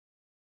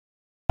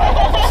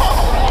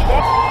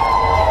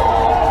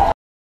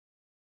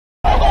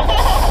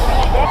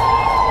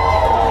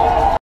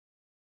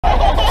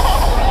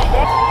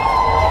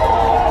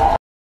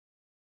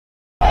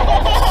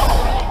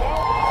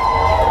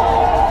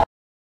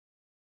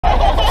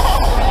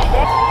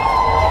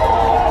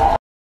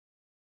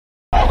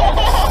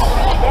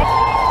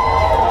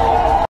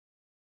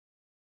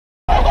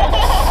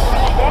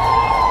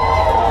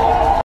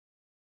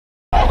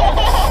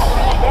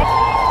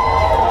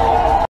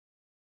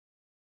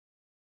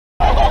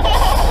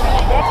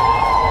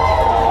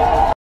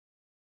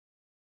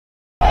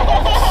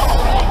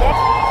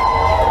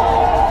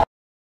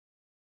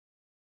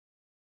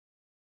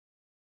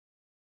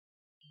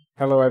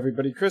Hello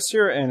everybody, Chris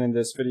here, and in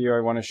this video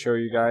I want to show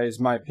you guys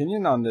my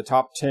opinion on the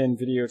top 10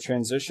 video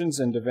transitions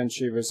in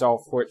DaVinci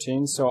Resolve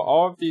 14. So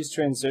all of these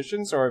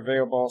transitions are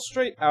available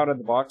straight out of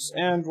the box,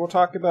 and we'll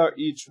talk about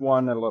each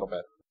one a little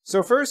bit.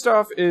 So first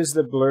off is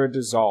the blur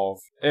dissolve.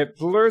 It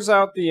blurs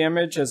out the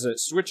image as it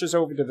switches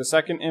over to the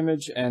second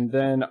image and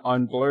then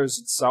unblurs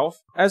itself.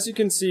 As you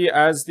can see,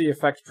 as the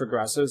effect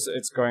progresses,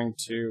 it's going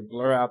to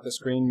blur out the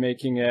screen,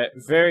 making it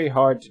very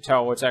hard to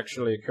tell what's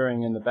actually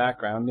occurring in the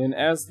background. And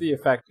as the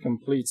effect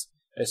completes,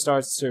 it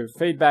starts to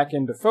fade back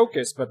into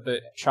focus, but the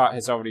shot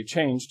has already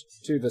changed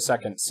to the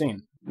second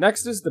scene.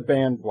 Next is the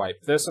band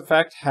wipe. This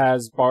effect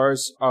has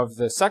bars of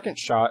the second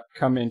shot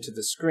come into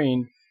the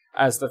screen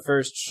as the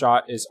first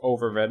shot is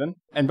overridden.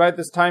 And by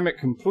the time it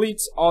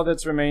completes, all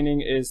that's remaining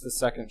is the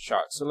second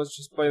shot. So let's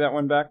just play that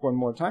one back one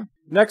more time.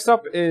 Next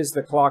up is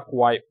the clock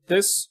wipe.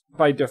 This,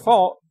 by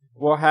default,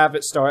 will have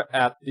it start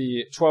at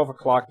the 12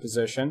 o'clock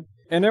position,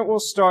 and it will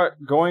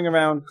start going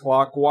around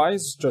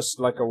clockwise, just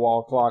like a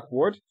wall clock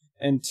would,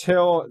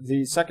 until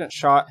the second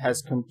shot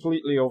has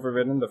completely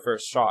overridden the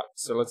first shot.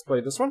 So let's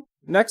play this one.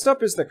 Next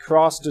up is the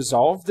cross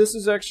dissolve. This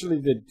is actually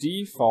the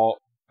default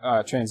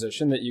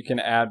transition that you can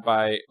add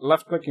by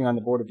left-clicking on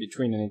the border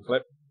between any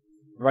clip,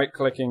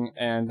 right-clicking,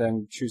 and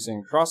then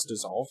choosing cross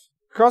dissolve.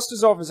 Cross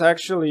dissolve is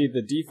actually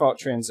the default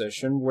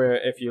transition where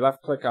if you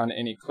left-click on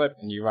any clip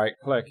and you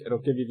right-click, it'll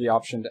give you the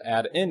option to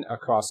add in a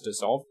cross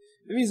dissolve.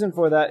 The reason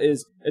for that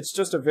is it's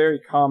just a very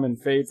common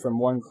fade from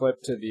one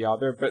clip to the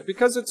other, but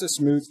because it's a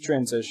smooth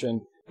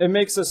transition, it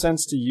makes a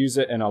sense to use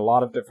it in a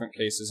lot of different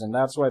cases, and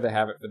that's why they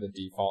have it for the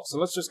default. So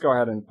let's just go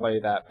ahead and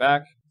play that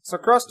back. So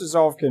cross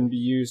dissolve can be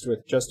used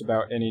with just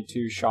about any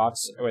two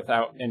shots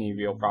without any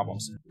real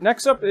problems.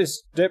 Next up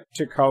is dip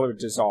to color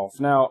dissolve.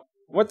 Now,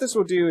 what this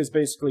will do is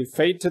basically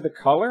fade to the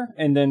color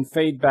and then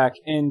fade back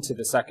into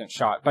the second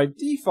shot. By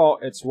default,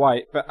 it's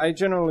white, but I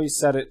generally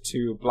set it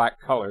to black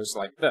colors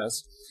like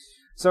this.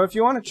 So if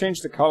you want to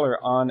change the color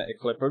on a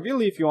clip, or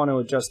really if you want to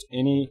adjust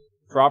any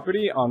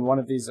property on one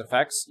of these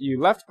effects,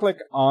 you left click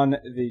on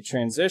the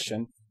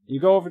transition, you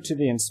go over to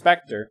the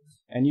inspector,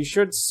 and you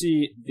should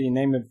see the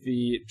name of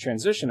the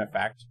transition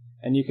effect,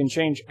 and you can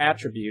change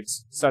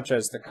attributes such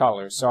as the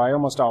color. So I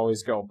almost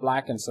always go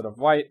black instead of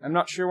white. I'm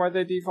not sure why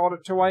they default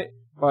it to white,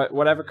 but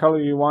whatever color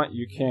you want,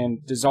 you can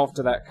dissolve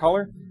to that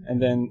color and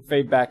then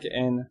fade back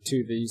in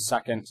to the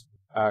second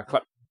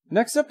clip.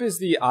 Next up is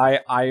the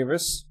eye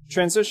iris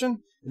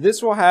transition.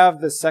 This will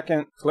have the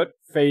second clip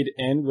fade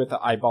in with the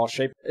eyeball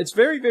shape. It's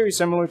very, very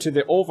similar to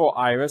the oval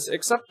iris,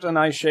 except an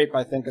eye shape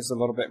I think is a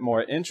little bit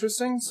more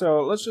interesting. So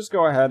let's just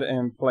go ahead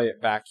and play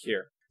it back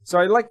here. So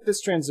I like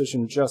this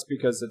transition just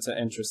because it's an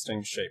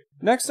interesting shape.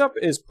 Next up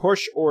is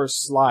push or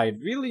slide.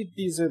 Really,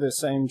 these are the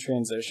same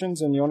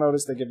transitions, and you'll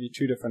notice they give you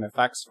two different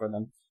effects for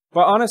them.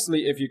 But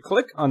honestly, if you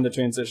click on the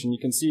transition, you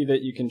can see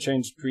that you can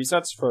change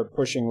presets for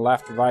pushing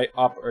left, right,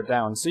 up, or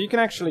down. So you can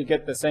actually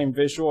get the same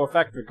visual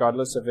effect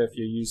regardless of if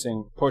you're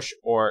using push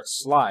or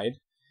slide.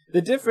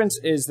 The difference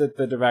is that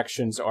the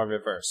directions are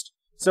reversed.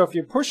 So if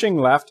you're pushing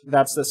left,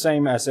 that's the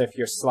same as if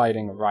you're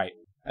sliding right.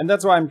 And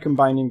that's why I'm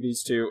combining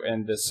these two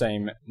in the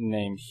same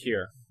name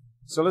here.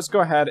 So let's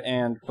go ahead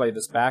and play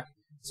this back.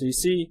 So you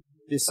see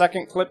the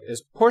second clip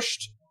is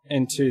pushed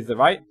into the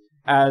right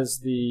as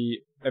the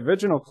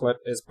original clip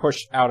is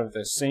pushed out of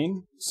this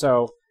scene.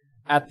 So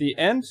at the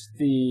end,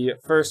 the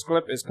first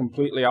clip is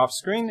completely off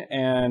screen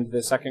and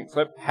the second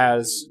clip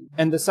has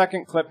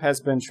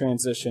been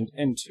transitioned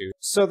into.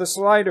 So the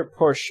slide or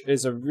push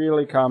is a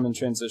really common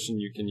transition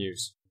you can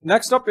use.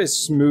 Next up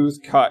is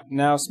smooth cut.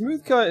 Now,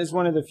 smooth cut is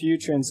one of the few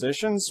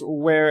transitions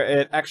where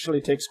it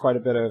actually takes quite a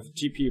bit of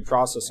GPU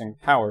processing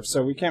power,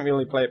 so we can't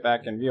really play it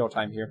back in real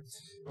time here.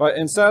 But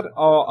instead,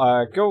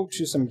 I'll go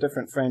to some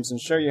different frames and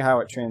show you how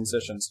it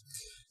transitions.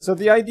 So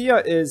the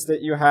idea is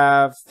that you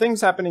have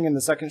things happening in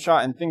the second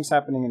shot and things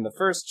happening in the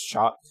first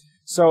shot.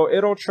 So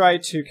it'll try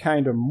to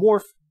kind of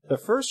morph the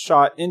first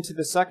shot into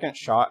the second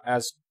shot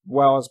as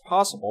well as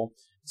possible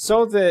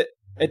so that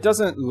it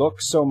doesn't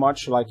look so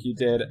much like you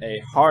did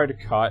a hard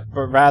cut,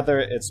 but rather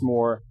it's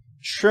more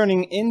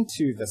churning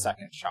into the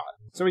second shot.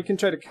 So we can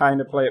try to kind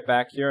of play it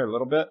back here a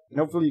little bit, and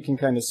hopefully you can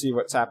kind of see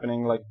what's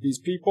happening. Like these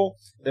people,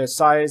 their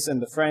size in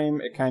the frame,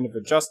 it kind of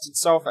adjusts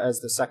itself as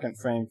the second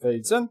frame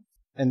fades in,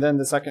 and then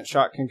the second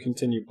shot can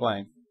continue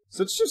playing.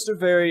 So it's just a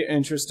very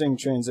interesting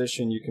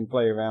transition you can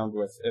play around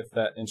with if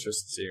that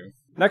interests you.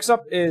 Next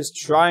up is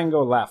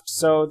triangle left.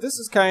 So this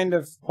is kind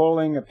of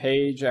pulling a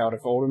page out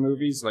of older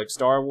movies like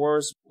Star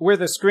Wars, where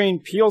the screen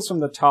peels from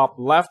the top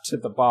left to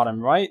the bottom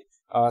right.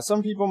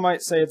 Some people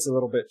might say it's a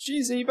little bit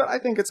cheesy, but I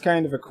think it's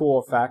kind of a cool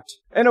effect.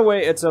 In a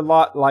way, it's a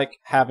lot like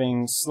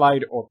having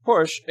slide or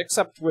push,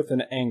 except with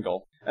an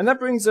angle. And that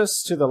brings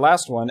us to the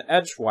last one,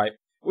 edge wipe,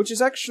 which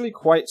is actually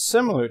quite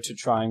similar to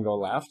triangle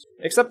left,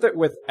 except that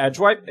with edge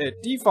wipe, it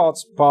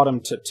defaults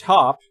bottom to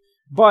top,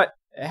 but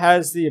it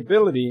has the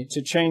ability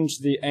to change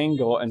the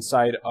angle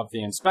inside of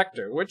the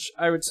inspector, which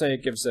I would say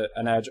gives it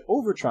an edge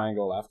over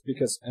triangle left,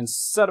 because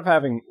instead of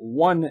having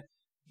one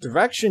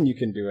direction you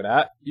can do it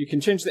at, you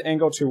can change the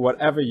angle to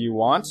whatever you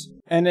want,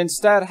 and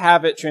instead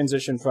have it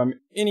transition from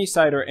any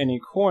side or any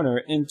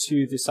corner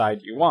into the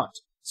side you want.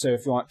 So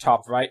if you want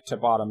top right to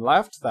bottom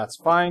left, that's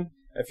fine.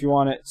 If you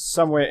want it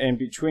somewhere in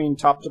between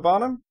top to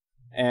bottom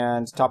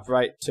and top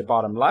right to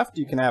bottom left,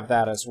 you can have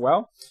that as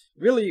well.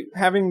 Really,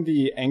 having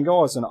the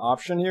angle as an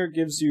option here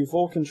gives you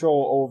full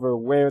control over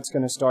where it's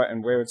going to start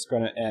and where it's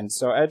going to end.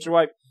 So edge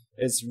wipe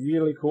is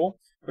really cool,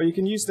 but you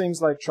can use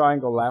things like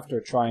triangle left or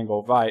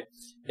triangle right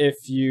if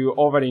you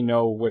already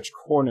know which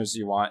corners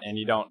you want and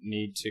you don't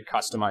need to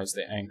customize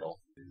the angle.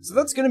 So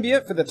that's going to be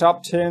it for the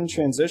top 10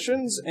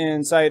 transitions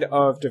inside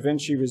of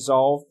DaVinci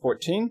Resolve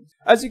 14.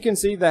 As you can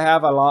see, they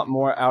have a lot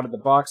more out of the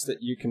box that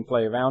you can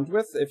play around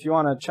with. If you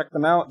want to check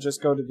them out,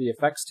 just go to the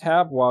Effects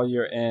tab while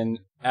you're in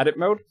Edit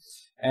mode,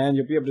 and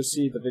you'll be able to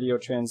see the video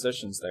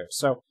transitions there.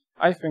 So,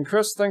 I've been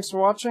Chris, thanks for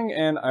watching,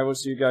 and I will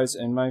see you guys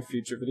in my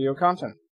future video content.